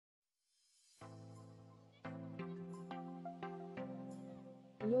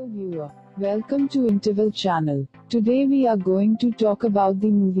Hello viewer, welcome to Interval channel. Today we are going to talk about the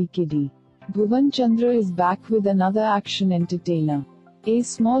movie Kidi. Bhuvan Chandra is back with another action entertainer. A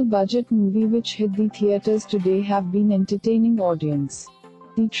small budget movie which hit the theaters today have been entertaining audience.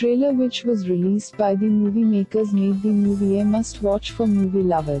 The trailer which was released by the movie makers made the movie a must watch for movie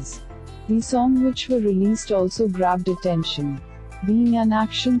lovers. The song which were released also grabbed attention. Being an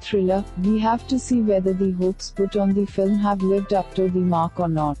action thriller, we have to see whether the hopes put on the film have lived up to the mark or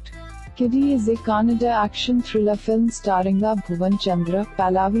not. Kidi is a Kannada action thriller film starring Bhuvan Chandra,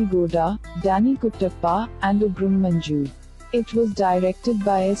 Pallavi Gowda, Danny Kuttappa, and Ugram Manju. It was directed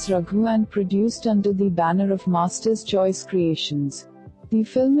by S. Raghu and produced under the banner of Master's Choice Creations. The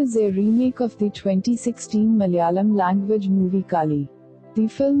film is a remake of the 2016 Malayalam language movie Kali. The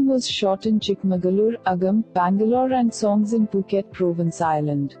film was shot in Chikmagalur, Agam, Bangalore and songs in Phuket Province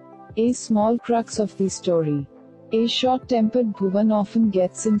Island. A small crux of the story. A short-tempered Bhuvan often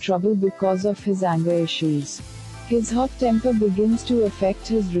gets in trouble because of his anger issues. His hot temper begins to affect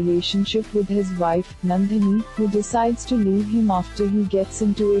his relationship with his wife, Nandini, who decides to leave him after he gets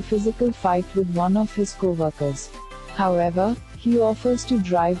into a physical fight with one of his co-workers. However, he offers to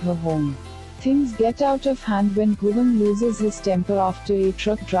drive her home. Things get out of hand when Bhuvan loses his temper after a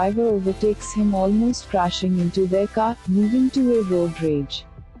truck driver overtakes him, almost crashing into their car, leading to a road rage.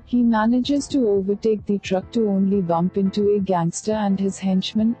 He manages to overtake the truck to only bump into a gangster and his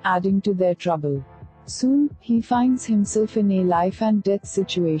henchman, adding to their trouble. Soon, he finds himself in a life and death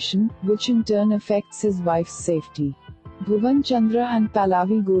situation, which in turn affects his wife's safety. Bhuvan Chandra and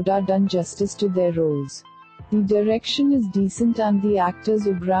Pallavi Gowda done justice to their roles. The direction is decent and the actors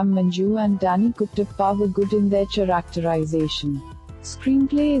Ugram Manju and Danny Kuttappa were good in their characterization.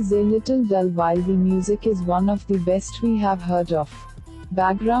 Screenplay is a little dull while the music is one of the best we have heard of.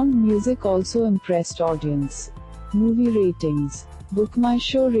 Background music also impressed audience. Movie ratings. Book My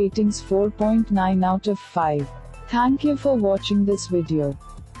Show ratings 4.9 out of 5. Thank you for watching this video.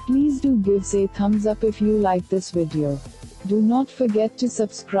 Please do give a thumbs up if you like this video. Do not forget to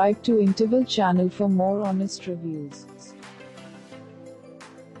subscribe to Interval channel for more honest reviews.